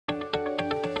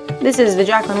This is the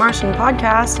Jaclyn Marston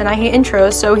podcast, and I hate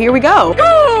intros, so here we go.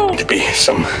 To be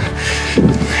some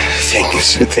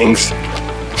things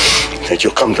that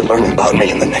you'll come to learn about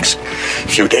me in the next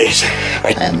few days.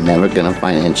 I am never going to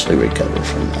financially recover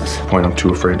from this. Point I'm too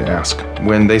afraid to ask.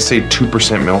 When they say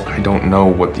 2% milk, I don't know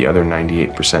what the other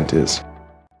 98% is.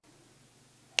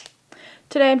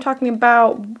 Today I'm talking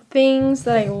about things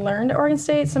that I learned at Oregon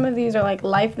State. Some of these are like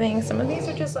life things. Some of these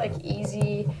are just like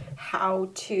easy how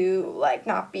to like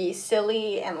not be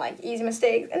silly and like easy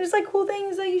mistakes and just like cool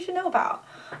things that you should know about.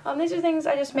 These are things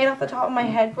I just made off the top of my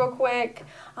head real quick.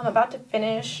 I'm about to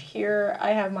finish. Here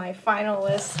I have my final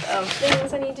list of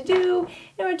things I need to do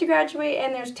in order to graduate,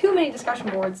 and there's too many discussion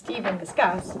boards to even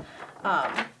discuss.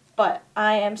 But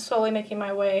I am slowly making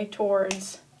my way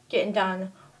towards getting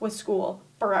done with school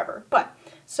forever.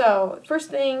 So first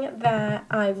thing that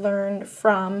I learned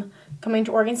from coming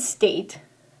to Oregon State,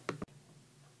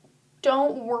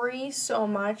 don't worry so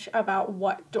much about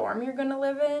what dorm you're going to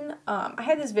live in. I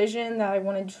had this vision that I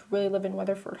wanted to really live in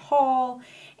Weatherford Hall,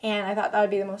 and I thought that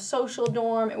would be the most social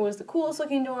dorm. It was the coolest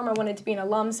looking dorm. I wanted to be an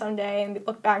alum someday and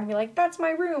look back and be like, that's my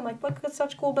room. Like, look at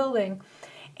such a cool building.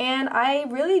 And I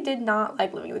really did not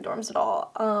like living in the dorms at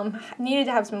all. Needed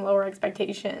to have some lower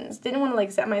expectations. Didn't want to like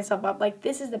set myself up like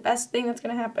this is the best thing that's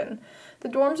going to happen. The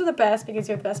dorms are the best because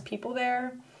you have the best people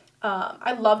there.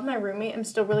 I loved my roommate. I'm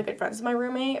still really good friends with my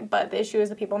roommate, but the issue is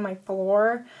the people on my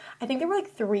floor. I think there were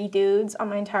like 3 dudes on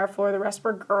my entire floor. The rest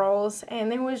were girls,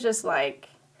 and it was just like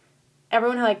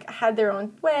everyone like had their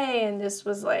own way, and just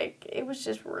was like it was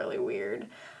just really weird.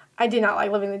 I did not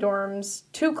like living in the dorms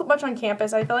too much on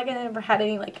campus. I felt like I never had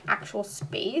any like actual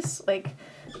space. Like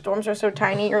dorms are so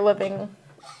tiny. You're living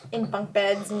in bunk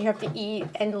beds and you have to eat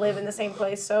and live in the same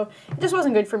place, so it just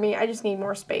wasn't good for me. I just need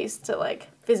more space to like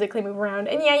physically move around,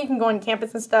 and yeah, you can go on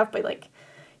campus and stuff, but like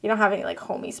you don't have any like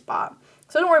homey spot,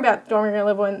 so don't worry about the dorm you're gonna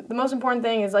live in. The most important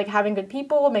thing is like having good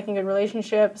people, making good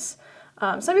relationships.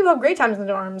 Some people have great times in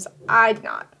the dorms. I did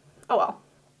not. Oh well.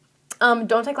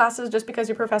 Don't take classes just because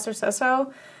your professor says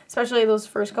so, especially those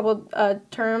first couple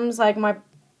terms. Like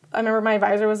I remember my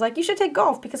advisor was like, you should take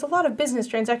golf because a lot of business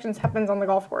transactions happens on the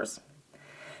golf course.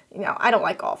 You know, I don't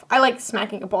like golf. I like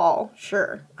smacking a ball,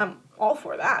 sure. I'm all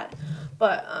for that.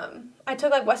 But I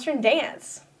took like Western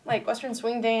dance, like Western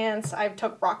swing dance. I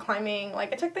took rock climbing.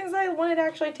 Like I took things that I wanted to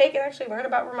actually take and actually learn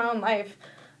about for my own life.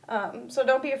 So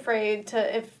don't be afraid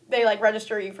to, if they like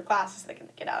register you for classes, they can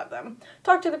get out of them.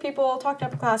 Talk to the people, talk to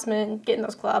upperclassmen, get in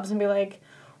those clubs and be like,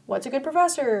 what's a good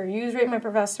professor? Use rate my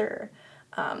professor.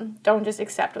 Don't just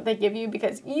accept what they give you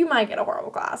because you might get a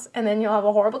horrible class and then you'll have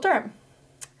a horrible term.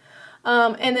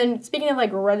 And then speaking of like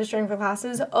registering for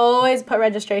classes, always put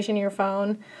registration in your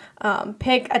phone.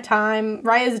 Pick a time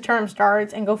right as the term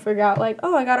starts and go figure out like,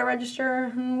 oh, I got to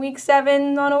register week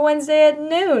 7 on a Wednesday at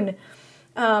noon.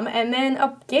 And then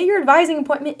get your advising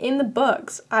appointment in the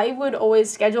books. I would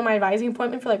always schedule my advising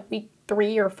appointment for like week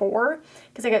 3 or 4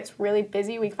 because it gets really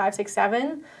busy week 5, 6,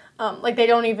 7. Like they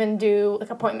don't even do like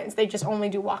appointments. They just only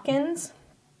do walk-ins,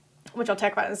 which I'll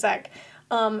talk about in a sec.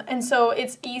 And so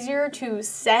it's easier to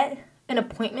set an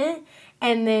appointment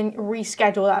and then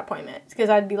reschedule that appointment because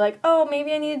I'd be like, oh,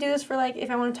 maybe I need to do this for like if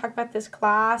I want to talk about this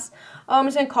class. Oh, I'm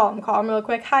just gonna call them really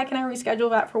quick. Hi, can I reschedule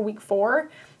that for week 4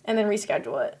 and then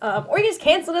reschedule it? Or you just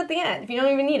cancel it at the end if you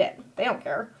don't even need it. They don't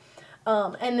care.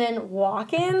 And then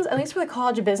walk-ins, at least for the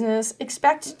College of Business,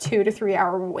 expect 2 to 3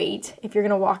 hour wait if you're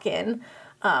gonna walk in.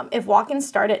 If walk-ins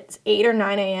start at 8 or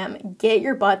 9 a.m., get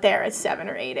your butt there at 7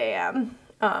 or 8 a.m.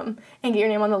 And get your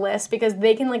name on the list because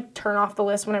they can like turn off the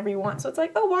list whenever you want. So it's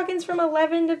like, oh, walk-ins from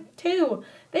 11 to 2.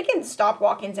 They can stop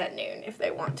walk-ins at noon if they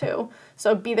want to.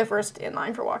 So be the first in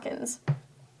line for walk-ins.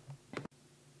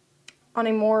 On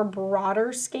a more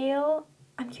broader scale,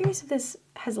 I'm curious if this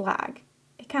has lag.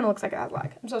 It kind of looks like it has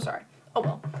lag. I'm so sorry. Oh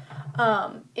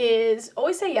well. Is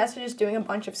always say yes to just doing a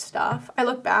bunch of stuff. I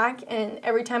look back and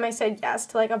every time I said yes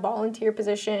to like a volunteer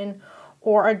position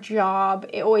or a job,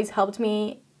 it always helped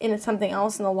me in something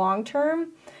else in the long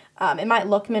term. It might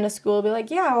look minuscule, be like,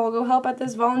 yeah, I'll go help at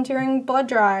this volunteering blood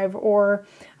drive, or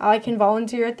I can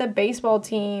volunteer at the baseball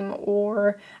team,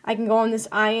 or I can go on this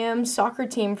IM soccer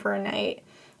team for a night.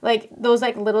 Like those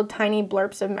like little tiny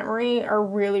blurps of memory are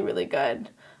really, really good.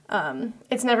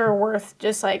 It's never worth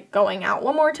just like going out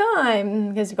one more time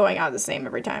because going out is the same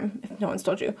every time if no one's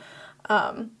told you.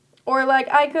 Or, like,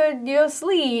 I could,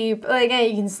 sleep. Like,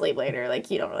 you can sleep later.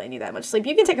 Like, you don't really need that much sleep.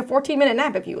 You can take a 14-minute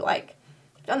nap if you like.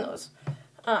 I've done those.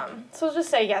 So just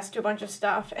say yes to a bunch of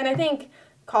stuff. And I think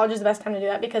college is the best time to do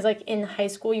that because, like, in high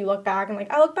school, you look back and,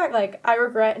 like, I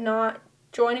regret not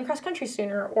joining cross country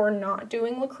sooner or not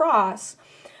doing lacrosse.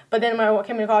 But then when I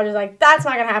came into college, I was like, that's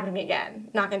not going to happen to me again.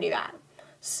 Not going to do that.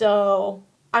 So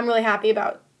I'm really happy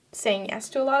about saying yes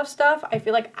to a lot of stuff. I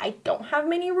feel like I don't have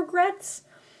many regrets,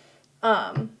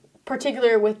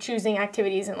 particularly with choosing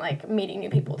activities and like meeting new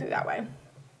people through that way.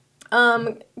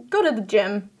 Go to the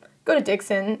gym. Go to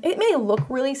Dixon. It may look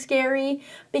really scary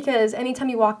because anytime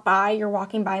you walk by, you're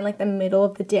walking by in like the middle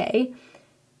of the day.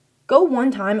 Go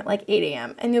one time at like 8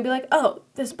 a.m. and you'll be like, oh,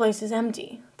 this place is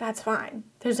empty. That's fine.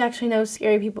 There's actually no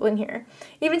scary people in here.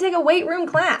 Even take a weight room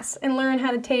class and learn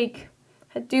how to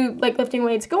do like lifting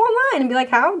weights. Go online and be like,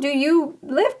 how do you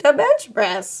lift a bench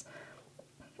press?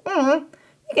 You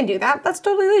can do that. That's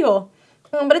totally legal.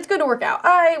 But it's good to work out.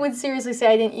 I would seriously say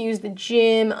I didn't use the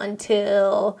gym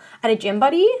until I had a gym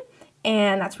buddy.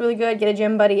 And that's really good. Get a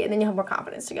gym buddy and then you'll have more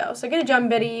confidence to go. So get a gym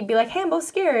buddy, be like, hey, I'm both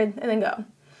scared, and then go.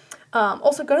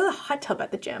 Also, go to the hot tub at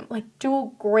the gym. Like, do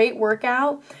a great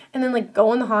workout and then, like,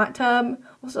 go in the hot tub.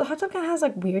 Also, the hot tub kind of has,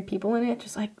 like, weird people in it.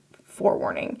 Just, like,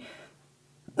 forewarning.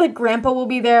 Like, grandpa will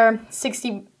be there,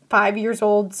 65 years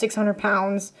old, 600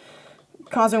 pounds,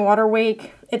 causing water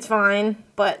wake. It's fine.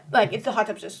 But, like, if the hot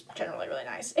tub's just generally really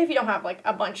nice. If you don't have, like,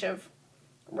 a bunch of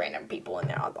random people in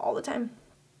there all the time.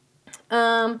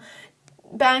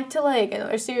 Back to, like,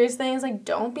 another serious thing is, like,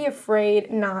 don't be afraid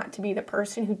not to be the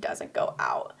person who doesn't go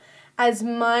out. As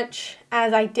much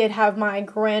as I did have my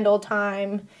grand old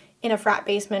time in a frat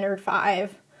basement or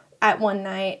 5 at one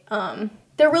night,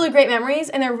 they're really great memories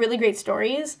and they're really great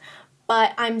stories,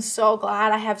 but I'm so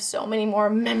glad I have so many more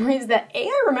memories that A,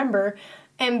 I remember,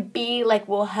 and B, like,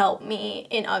 will help me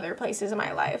in other places in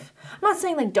my life. I'm not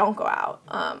saying, like, don't go out,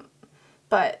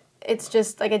 but it's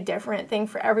just, like, a different thing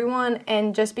for everyone,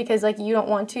 and just because, like, you don't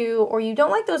want to, or you don't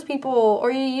like those people,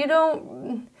 or you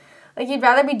don't, like, you'd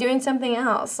rather be doing something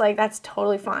else, like, that's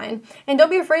totally fine. And don't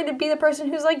be afraid to be the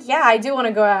person who's like, yeah, I do want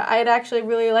to go out. I'd actually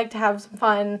really like to have some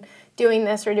fun doing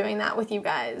this or doing that with you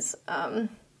guys. I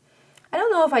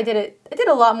don't know if I did it. I did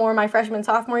a lot more my freshman,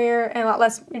 sophomore year, and a lot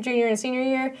less junior and senior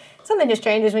year. Something just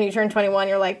changes when you turn 21.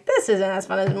 You're like, this isn't as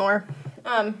fun anymore.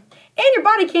 And your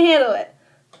body can't handle it.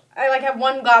 I, like, have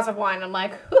one glass of wine. I'm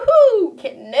like, whoo-hoo,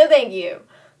 no thank you.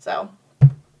 So,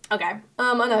 okay.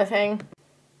 Another thing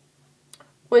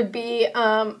would be,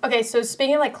 okay, so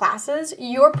speaking of, like, classes,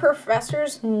 your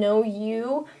professors know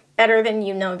you better than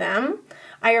you know them.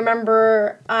 I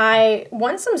remember I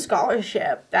won some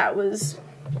scholarship that was,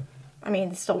 I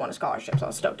mean, still won a scholarship, so I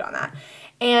was stoked on that.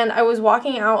 And I was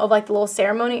walking out of, like, the little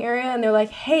ceremony area, and they're like,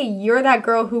 hey, you're that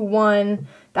girl who won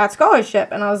that scholarship.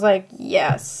 And I was like,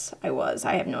 yes, I was.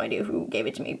 I have no idea who gave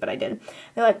it to me, but I did.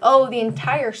 They're like, oh, the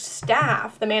entire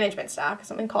staff, the management staff,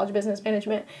 because I'm in college business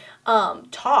management,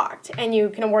 talked, and you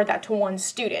can award that to one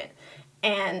student,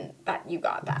 and that you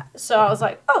got that. So I was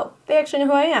like, oh, they actually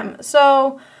know who I am.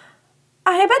 So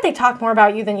I bet they talk more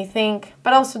about you than you think,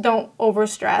 but also don't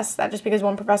overstress that just because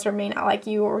one professor may not like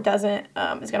you or doesn't,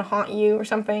 is going to haunt you or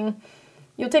something.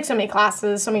 You'll take so many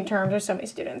classes, so many terms, or so many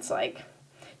students, like,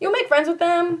 you'll make friends with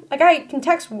them. Like, I can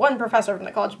text one professor from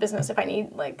the college business if I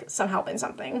need, like, some help in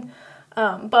something.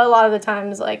 But a lot of the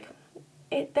times, like,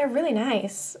 they're really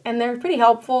nice, and they're pretty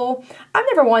helpful. I've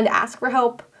never wanted to ask for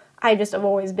help. I just have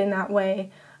always been that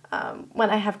way. When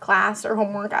I have class or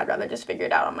homework, I'd rather just figure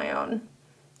it out on my own.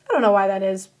 I don't know why that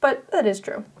is, but that is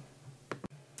true.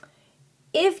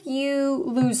 If you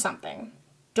lose something,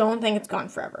 don't think it's gone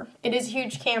forever. It is a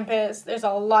huge campus. There's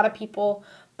a lot of people.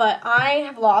 But I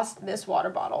have lost this water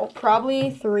bottle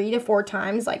probably 3 to 4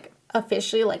 times, like,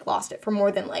 officially, like, lost it for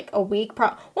more than, like, a week.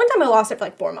 One time I lost it for,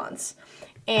 like, 4 months,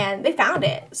 and they found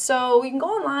it. So you can go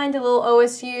online to little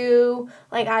OSU,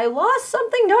 like,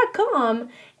 ilostsomething.com,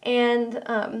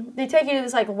 and they take you to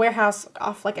this, like, warehouse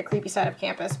off, like, a creepy side of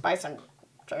campus by some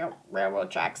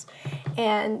railroad tracks,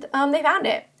 and they found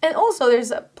it. And also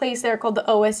there's a place there called the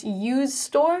OSU's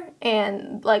store,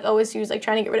 and, like, OSU's, like,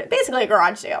 trying to get rid of it. Basically a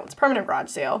garage sale. It's a permanent garage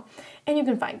sale, and you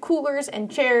can find coolers and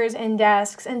chairs and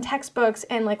desks and textbooks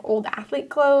and, like, old athlete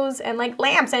clothes and, like,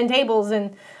 lamps and tables,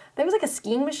 and there was, like, a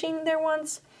skiing machine there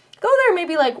once. Go there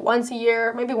maybe, like, once a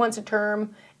year, maybe once a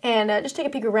term, and just take a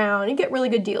peek around. You get really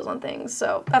good deals on things,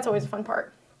 so that's always a fun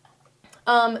part.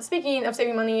 Speaking of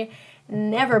saving money,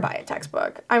 never buy a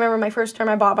textbook. I remember my first term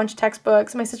I bought a bunch of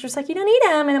textbooks. My sister's like, you don't need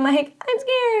them. And I'm like, I'm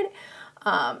scared.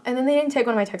 And then they didn't take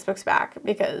one of my textbooks back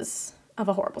because of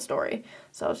a horrible story.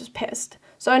 So I was just pissed.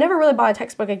 So I never really bought a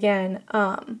textbook again.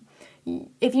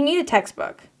 If you need a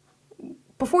textbook,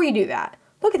 before you do that,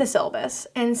 look at the syllabus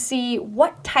and see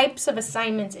what types of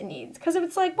assignments it needs. Because if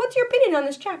it's like, what's your opinion on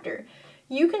this chapter?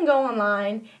 You can go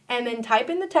online and then type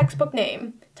in the textbook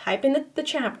name, type in the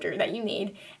chapter that you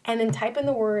need, and then type in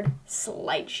the word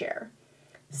SlideShare.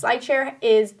 SlideShare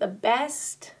is the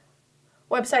best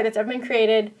website that's ever been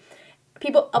created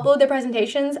people upload their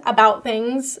presentations about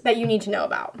things that you need to know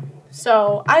about.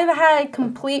 So I've had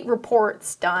complete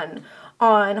reports done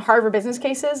on Harvard business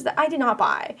cases that I did not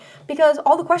buy because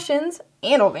all the questions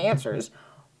and all the answers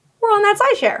were on that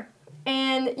SciShare.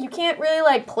 And you can't really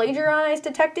like plagiarize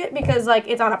detect it because like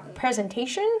it's on a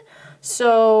presentation.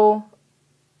 So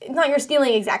it's not you're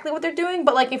stealing exactly what they're doing,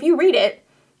 but like if you read it,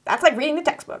 that's like reading the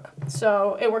textbook.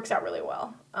 So it works out really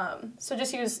well. So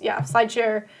just use,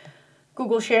 SlideShare,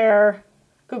 Google Share,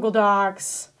 Google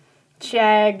Docs,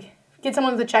 Chegg. Get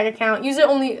someone with a Chegg account. Use it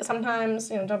only sometimes,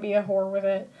 don't be a whore with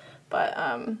it. But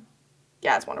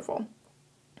yeah, it's wonderful.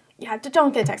 Yeah,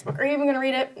 don't get a textbook. Are you even going to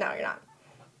read it? No, you're not.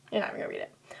 You're not even going to read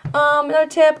it. Another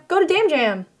tip, go to Damn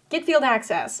Jam. Get field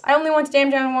access. I only went to Damn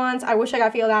Jam once. I wish I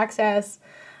got field access.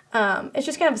 It's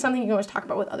just kind of something you can always talk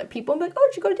about with other people. And be like, oh,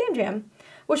 did you go to Damn Jam?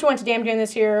 Wish I went to Damn Jam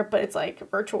this year, but it's like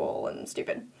virtual and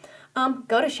stupid.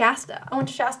 Go to Shasta. I went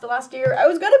to Shasta last year. I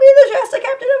was going to be the Shasta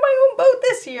captain of my own boat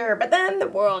this year, but then the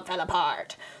world fell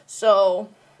apart. So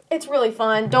it's really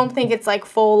fun. Don't think it's like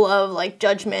full of like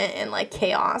judgment and like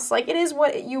chaos. Like it is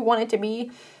what you want it to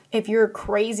be. If you're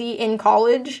crazy in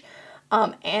college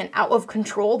and out of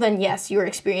control, then yes, your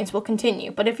experience will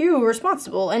continue. But if you're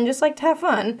responsible and just like to have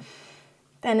fun,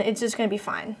 then it's just going to be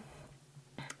fine.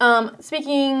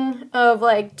 Speaking of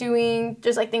like doing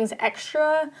just like things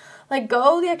extra, like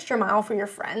go the extra mile for your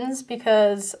friends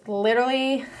because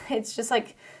literally it's just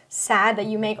like sad that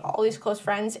you make all these close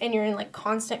friends and you're in like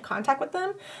constant contact with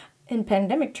them. In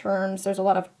pandemic terms, there's a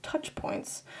lot of touch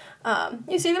points.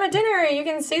 You see them at dinner, you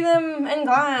can see them in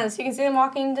class, you can see them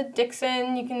walking to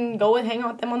Dixon, you can go and hang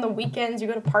out with them on the weekends, you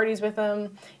go to parties with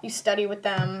them, you study with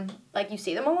them, like you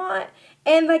see them a lot.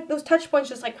 And like those touch points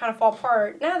just like kind of fall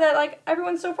apart now that like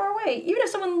everyone's so far away. Even if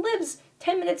someone lives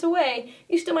 10 minutes away,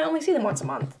 you still might only see them once a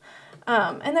month.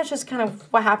 And that's just kind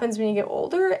of what happens when you get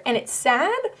older, and it's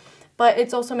sad, but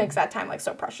it also makes that time like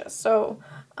so precious. So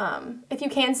if you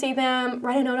can see them,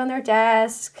 write a note on their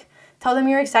desk, tell them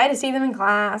you're excited to see them in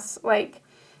class. Like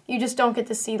you just don't get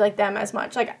to see like them as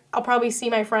much. Like I'll probably see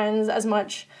my friends as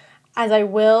much as I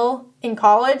will in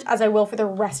college as I will for the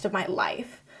rest of my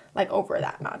life, like over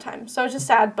that amount of time. So it's just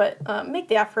sad, but make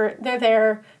the effort. They're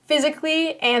there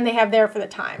physically and they have there for the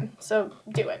time. So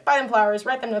do it. Buy them flowers,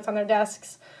 write them notes on their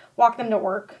desks, walk them to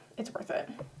work. It's worth it.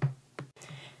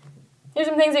 Here's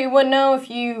some things that you wouldn't know if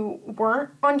you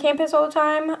weren't on campus all the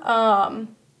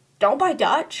time. Don't buy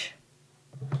Dutch.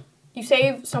 You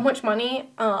save so much money.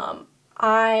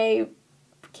 I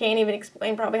can't even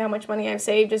explain probably how much money I've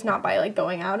saved just not by like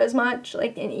going out as much,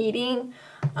 like and eating.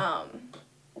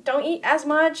 Don't eat as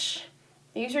much.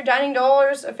 Use your dining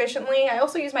dollars efficiently. I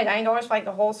also used my dining dollars for like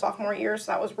the whole sophomore year,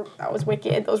 so that was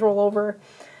wicked. Those roll over.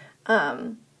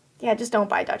 Yeah, just don't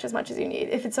buy Dutch as much as you need.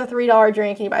 If it's a $3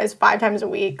 drink and you buy this 5 times a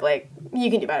week, like, you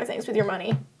can do better things with your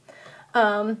money.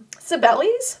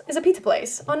 Sabelli's is a pizza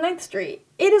place on 9th Street.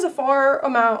 It is a far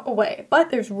amount away,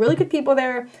 but there's really good people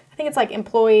there. I think it's, like,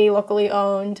 employee, locally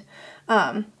owned.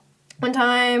 One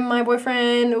time, my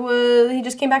boyfriend he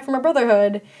just came back from a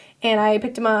brotherhood, and I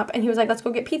picked him up, and he was like, let's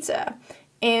go get pizza.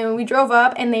 And we drove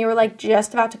up, and they were, like,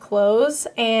 just about to close,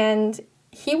 and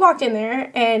he walked in there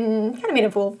and kind of made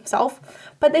a fool of himself,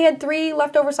 but they had 3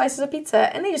 leftover slices of pizza,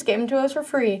 and they just gave them to us for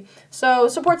free. So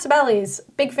support Sabelli's.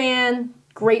 Big fan,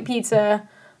 great pizza,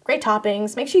 great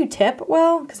toppings. Make sure you tip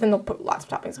well, because then they'll put lots of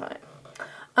toppings on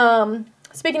it.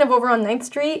 Speaking of over on 9th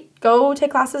Street, go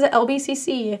take classes at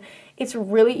LBCC. It's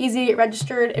really easy to get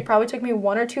registered. It probably took me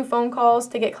 1 or 2 phone calls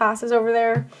to get classes over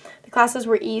there. The classes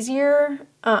were easier,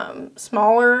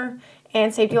 smaller,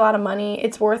 and saved you a lot of money.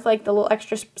 It's worth like the little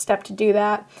extra step to do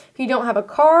that. If you don't have a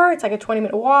car, it's like a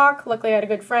 20-minute walk. Luckily, I had a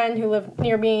good friend who lived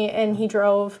near me, and he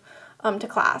drove to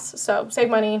class. So save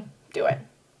money, do it.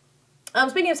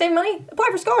 Speaking of saving money, apply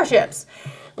for scholarships.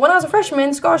 When I was a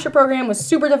freshman, scholarship program was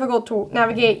super difficult to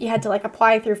navigate. You had to like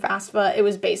apply through FAFSA. It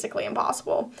was basically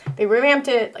impossible. They revamped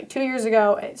it like 2 years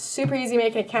ago, and it's super easy to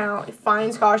make an account,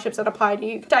 find scholarships that apply to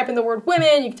you. You can type in the word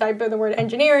women, you can type in the word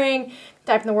engineering,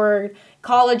 type in the word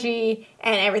ecology,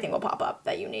 and everything will pop up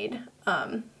that you need.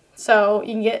 So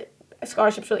you can get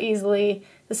scholarships really easily.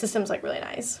 The system's like really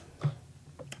nice.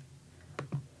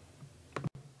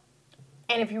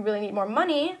 And if you really need more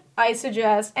money, I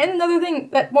suggest, and another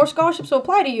thing that more scholarships will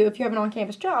apply to you if you have an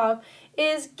on-campus job,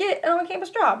 is get an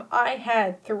on-campus job. I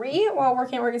had 3 while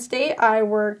working at Oregon State. I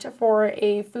worked for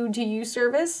a food-to-use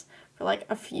service for like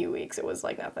a few weeks. It was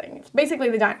like nothing. It's basically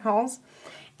the dining halls.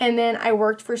 And then I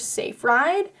worked for Safe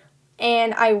Ride,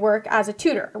 and I work as a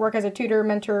tutor. I work as a tutor,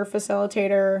 mentor,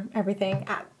 facilitator, everything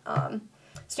at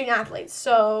student athletes.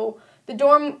 So the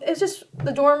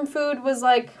dorm food was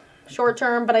like short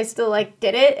term, but I still like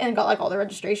did it and got like all the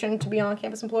registration to be on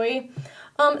campus employee.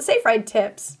 Safe ride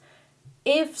tips.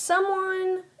 If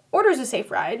someone orders a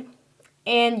safe ride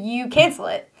and you cancel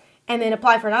it and then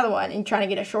apply for another one and you're trying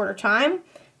to get a shorter time,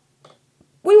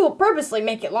 we will purposely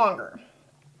make it longer.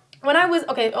 When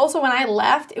I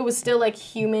left, it was still like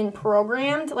human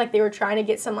programmed. Like they were trying to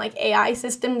get some like AI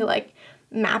system to like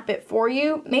map it for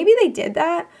you. Maybe they did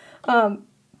that. I'm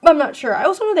not sure. I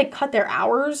also know they cut their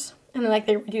hours and then like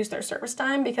they reduced their service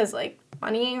time because like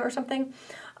money or something.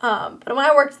 But when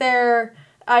I worked there,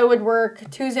 I would work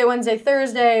Tuesday, Wednesday,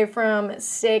 Thursday from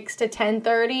 6 to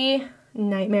 10:30.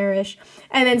 Nightmarish.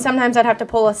 And then sometimes I'd have to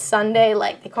pull a Sunday,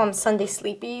 like they call them Sunday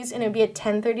sleepies, and it would be at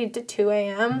 10:30 to 2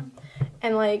 a.m.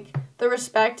 And like the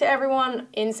respect to everyone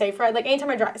in Safe Ride, like anytime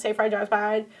Safe Ride drives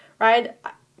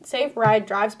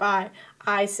by,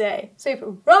 I say Safe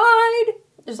Ride,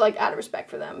 just like out of respect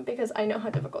for them because I know how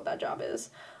difficult that job is.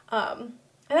 And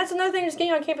that's another thing, just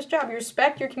getting on a campus job. You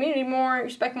respect your community more, you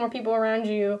respect more people around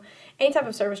you. Any type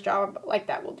of service job like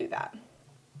that will do that.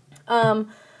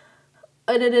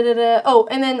 Oh,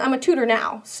 and then I'm a tutor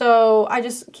now, so I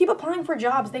just keep applying for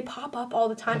jobs. They pop up all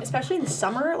the time, especially in the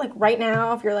summer. Like right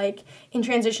now, if you're like in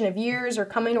transition of years or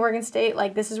coming to Oregon State,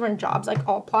 like this is when jobs like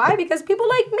all apply because people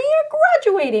like me are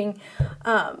graduating.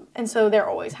 And so they're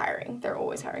always hiring. They're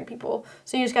always hiring people.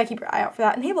 So you just gotta keep your eye out for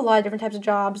that. And they have a lot of different types of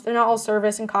jobs. They're not all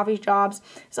service and coffee jobs.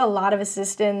 There's a lot of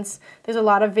assistants. There's a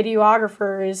lot of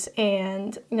videographers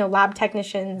and lab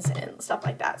technicians and stuff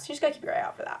like that. So you just gotta keep your eye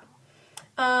out for that.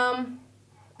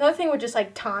 Another thing with just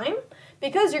like time,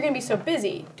 because you're going to be so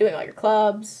busy doing all your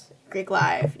clubs, Greek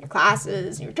life, your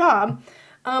classes, your job,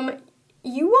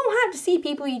 you won't have to see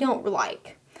people you don't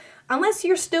like. Unless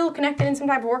you're still connected in some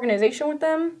type of organization with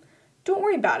them, don't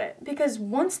worry about it. Because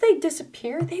once they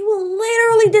disappear, they will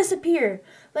literally disappear.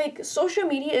 Like social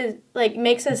media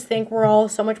makes us think we're all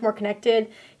so much more connected.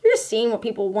 You're just seeing what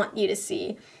people want you to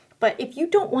see. But if you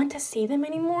don't want to see them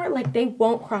anymore, like they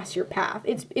won't cross your path.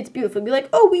 It's beautiful. Be like,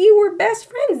 oh, we were best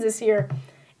friends this year.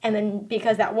 And then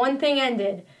because that one thing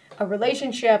ended, a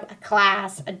relationship, a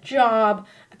class, a job,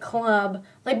 a club,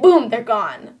 like boom, they're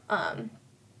gone.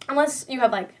 Unless you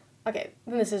have like, okay,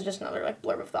 this is just another like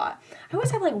blurb of thought. I always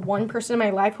have like one person in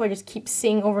my life who I just keep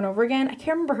seeing over and over again. I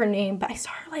can't remember her name, but I saw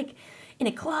her like in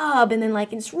a club and then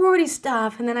like in sorority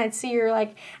stuff. And then I'd see her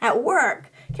like at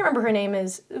work. I can't remember her name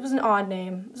is. It was an odd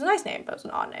name. It was a nice name, but it was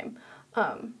an odd name.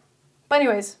 But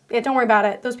anyways, yeah, don't worry about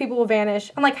it. Those people will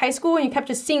vanish. Unlike high school, when you kept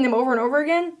just seeing them over and over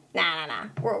again, nah.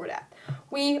 We're over that.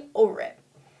 We over it.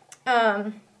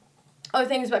 Other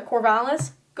things about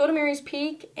Corvallis, go to Mary's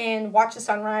Peak and watch the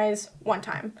sunrise one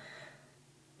time.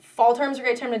 Fall term's a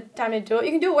great time to do it.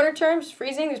 You can do it winter terms,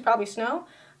 freezing, there's probably snow.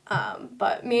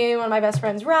 But me and one of my best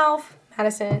friends, Ralph,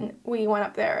 Madison, we went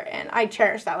up there, and I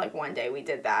cherished that, like, one day we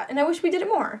did that, and I wish we did it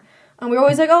more. And we were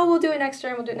always like, oh, we'll do it next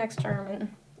term,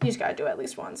 and you just gotta do it at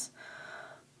least once.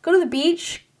 Go to the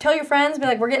beach, tell your friends, be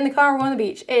like, we're getting in the car, we're going to the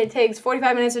beach. It takes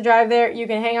 45 minutes to drive there. You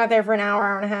can hang out there for an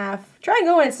hour and a half. Try and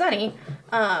go when it's sunny.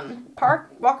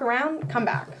 Park, walk around, come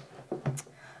back.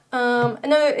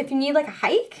 If you need, like, a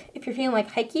hike, if you're feeling,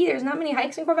 like, hikey, there's not many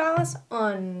hikes in Corvallis,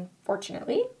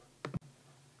 unfortunately.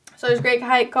 So there's a great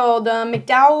hike called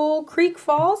McDowell Creek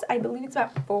Falls. I believe it's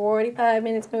about 45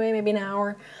 minutes away, maybe an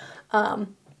hour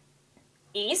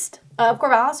east of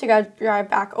Corvallis. You gotta drive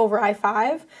back over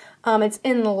I-5. It's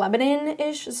in the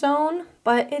Lebanon-ish zone,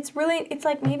 but it's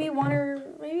like maybe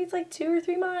it's like 2 or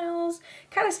 3 miles.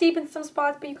 Kind of steep in some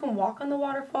spots, but you can walk on the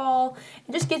waterfall.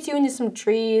 It just gets you into some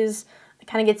trees. It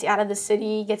kind of gets you out of the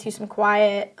city, gets you some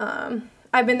quiet.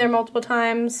 I've been there multiple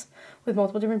times with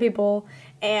multiple different people,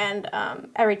 and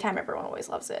every time everyone always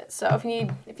loves it. So if you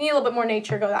need a little bit more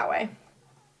nature, go that way.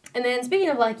 And then speaking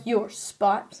of like your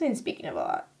spot, I'm saying speaking of a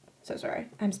lot. So sorry,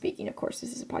 I'm speaking. Of course,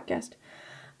 this is a podcast.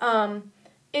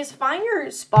 Is find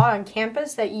your spot on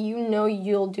campus that you know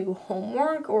you'll do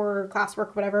homework or classwork,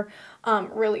 or whatever,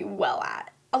 really well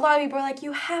at. A lot of people are like,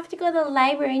 you have to go to the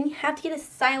library and you have to get a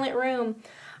silent room.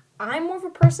 I'm more of a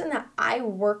person that I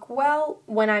work well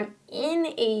when I'm in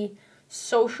a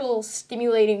social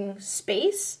stimulating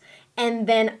space, and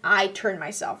then I turn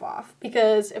myself off.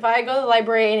 Because if I go to the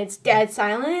library and it's dead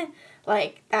silent,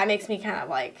 like, that makes me kind of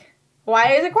like,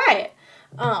 why is it quiet?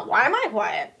 Why am I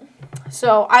quiet?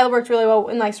 So I worked really well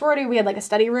in like sorority. We had like a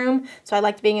study room, so I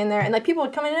liked being in there, and like people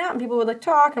would come in and out, and people would like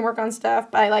talk and work on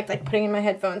stuff. But I liked like putting in my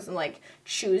headphones and like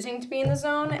choosing to be in the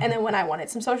zone. And then when I wanted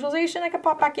some socialization, I could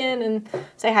pop back in and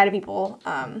say hi to people.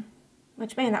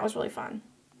 Which, man, that was really fun.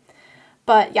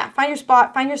 But yeah, find your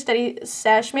spot, find your study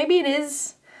sesh. Maybe it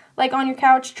is like on your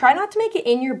couch. Try not to make it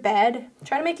in your bed.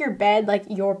 Try to make your bed like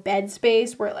your bed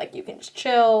space where like you can just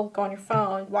chill, go on your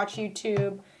phone, watch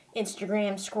YouTube,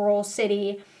 Instagram, scroll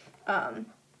city, and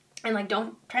like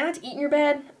try not to eat in your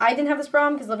bed. I didn't have this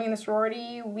problem because living in the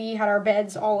sorority, we had our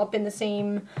beds all up in the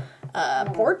same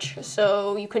porch,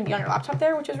 so you couldn't be on your laptop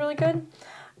there, which is really good.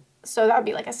 So that would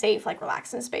be like a safe, like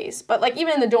relaxing space. But like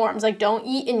even in the dorms, like don't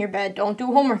eat in your bed, don't do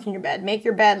homework in your bed. Make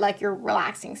your bed like your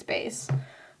relaxing space.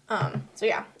 So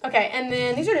yeah, okay. And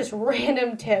then these are just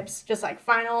random tips, just like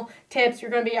final tips. You're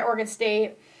gonna be at Oregon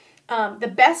State. The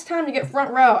best time to get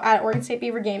front row at Oregon State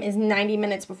Beaver game is 90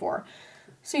 minutes before.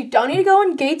 So you don't need to go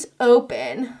when gates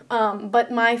open.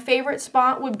 But my favorite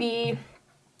spot would be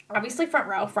obviously front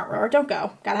row or don't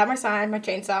go. Gotta have my sign, my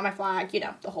chainsaw, my flag, you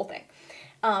know, the whole thing.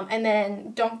 And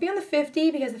then don't be on the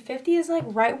 50 because the 50 is like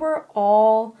right where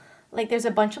all, like there's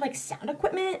a bunch of like sound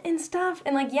equipment and stuff.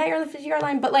 And like, yeah, you're on the 50-yard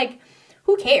line, but like,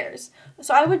 who cares?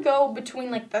 So I would go between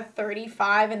like the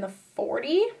 35 and the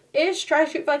 40-ish. Try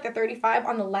to shoot for like the 35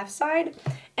 on the left side.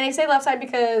 And I say left side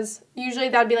because usually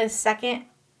that would be like second.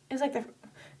 It's like the,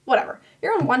 whatever.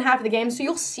 You're on one half of the game, so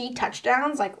you'll see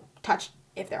touchdowns, like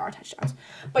if there are touchdowns.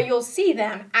 But you'll see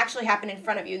them actually happen in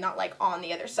front of you, not like on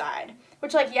the other side.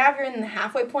 Which like, yeah, if you're in the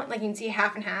halfway point, like you can see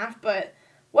half and half, but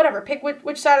whatever. Pick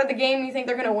which side of the game you think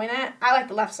they're going to win at. I like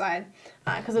the left side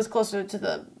because it's closer to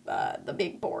the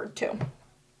big board too.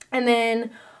 And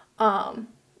then the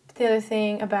other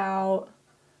thing about,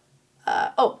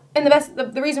 and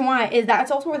the reason why is that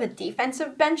it's also where the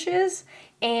defensive bench is.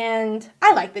 And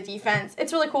I like the defense.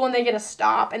 It's really cool when they get a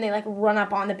stop and they like run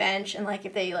up on the bench and like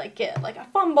if they like get like a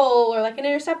fumble or like an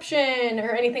interception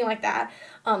or anything like that,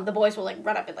 the boys will like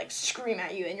run up and like scream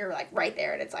at you and you're like right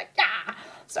there and it's like, yeah.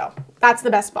 So that's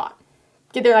the best spot.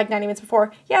 Get there like 90 minutes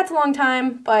before. Yeah, it's a long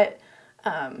time, but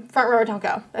front row, don't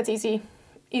go. That's easy.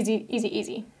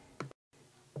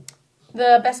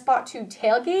 The best spot to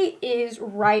tailgate is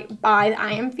right by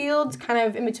the IM fields, kind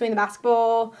of in between the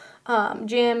basketball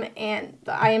gym and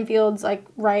the IM fields, like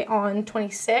right on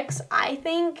 26, I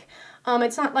think.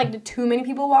 It's not like too many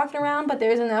people walking around, but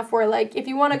there's enough where like if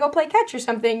you want to go play catch or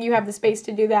something, you have the space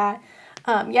to do that.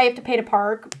 Yeah, you have to pay to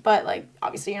park, but like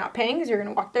obviously you're not paying because you're going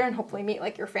to walk there and hopefully meet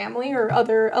like your family or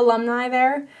other alumni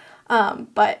there.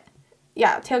 But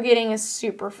yeah, tailgating is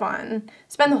super fun.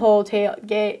 Spend the whole day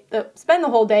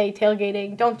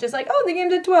tailgating. Don't just like, oh, the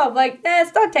game's at 12. Like,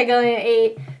 start tailgating at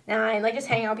 8, 9. Like, just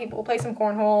hang out with people, play some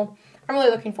cornhole. I'm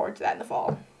really looking forward to that in the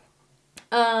fall.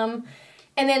 And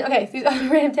then, okay, these other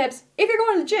random tips. If you're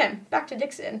going to the gym, back to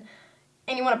Dixon,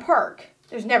 and you want to park,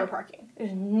 there's never parking.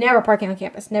 There's never parking on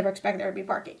campus. Never expect there to be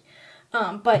parking.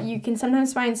 But you can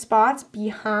sometimes find spots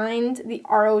behind the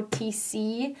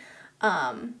ROTC.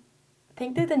 I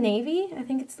think they're the Navy. I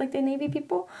think it's like the Navy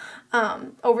people.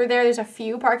 Over there's a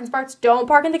few parking spots. Don't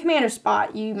park in the commander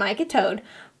spot. You might get towed.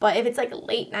 But if it's like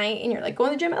late night and you're like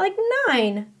going to the gym at like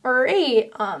 9 or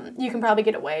 8, you can probably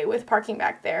get away with parking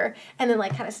back there and then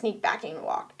like kind of sneak back and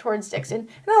walk towards Dixon. And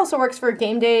that also works for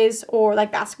game days or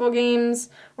like basketball games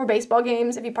or baseball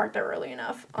games if you park there early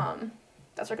enough.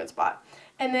 That's a good spot.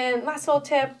 And then last little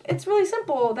tip, it's really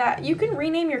simple that you can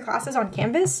rename your classes on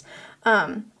Canvas.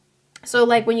 So,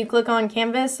 like, when you click on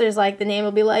Canvas, there's, like, the name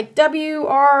will be, like,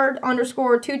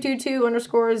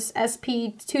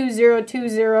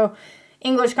 WR_222_SP2020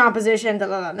 English composition, blah,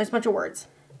 blah, blah. There's a bunch of words.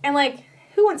 And, like,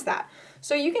 who wants that?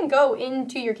 So, you can go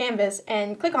into your Canvas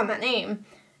and click on that name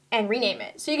and rename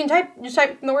it. So, you can just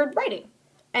type the word writing.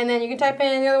 And then you can type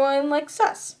in the other one, like,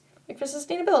 sus, like for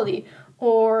sustainability.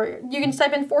 Or you can just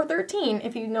type in 413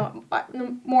 if you know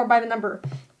more by the number.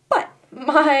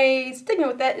 My stigma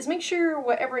with that is make sure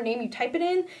whatever name you type it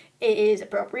in is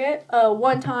appropriate.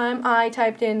 One time I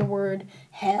typed in the word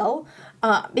hell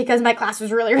because my class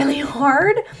was really, really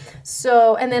hard.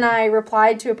 So, and then I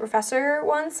replied to a professor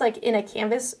once, like in a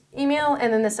Canvas email,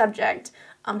 and then the subject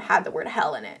had the word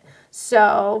hell in it.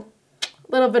 So,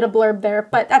 a little bit of blurb there,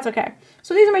 but that's okay.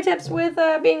 So these are my tips with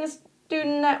being a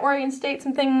student at Oregon State.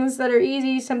 Some things that are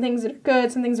easy, some things that are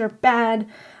good, some things that are bad.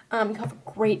 You have a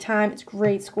great time. It's a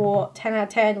great school. 10 out of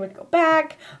 10 would go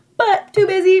back. But too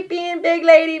busy being big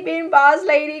lady, being boss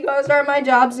lady. Gonna start my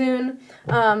job soon.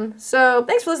 So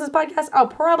thanks for listening to this podcast. I'll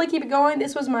probably keep it going.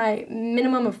 This was my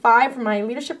minimum of 5 for my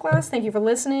leadership class. Thank you for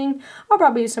listening. I'll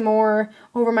probably do some more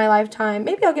over my lifetime.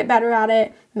 Maybe I'll get better at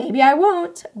it. Maybe I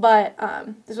won't. But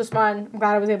this was fun. I'm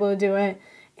glad I was able to do it.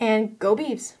 And go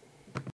Beavs.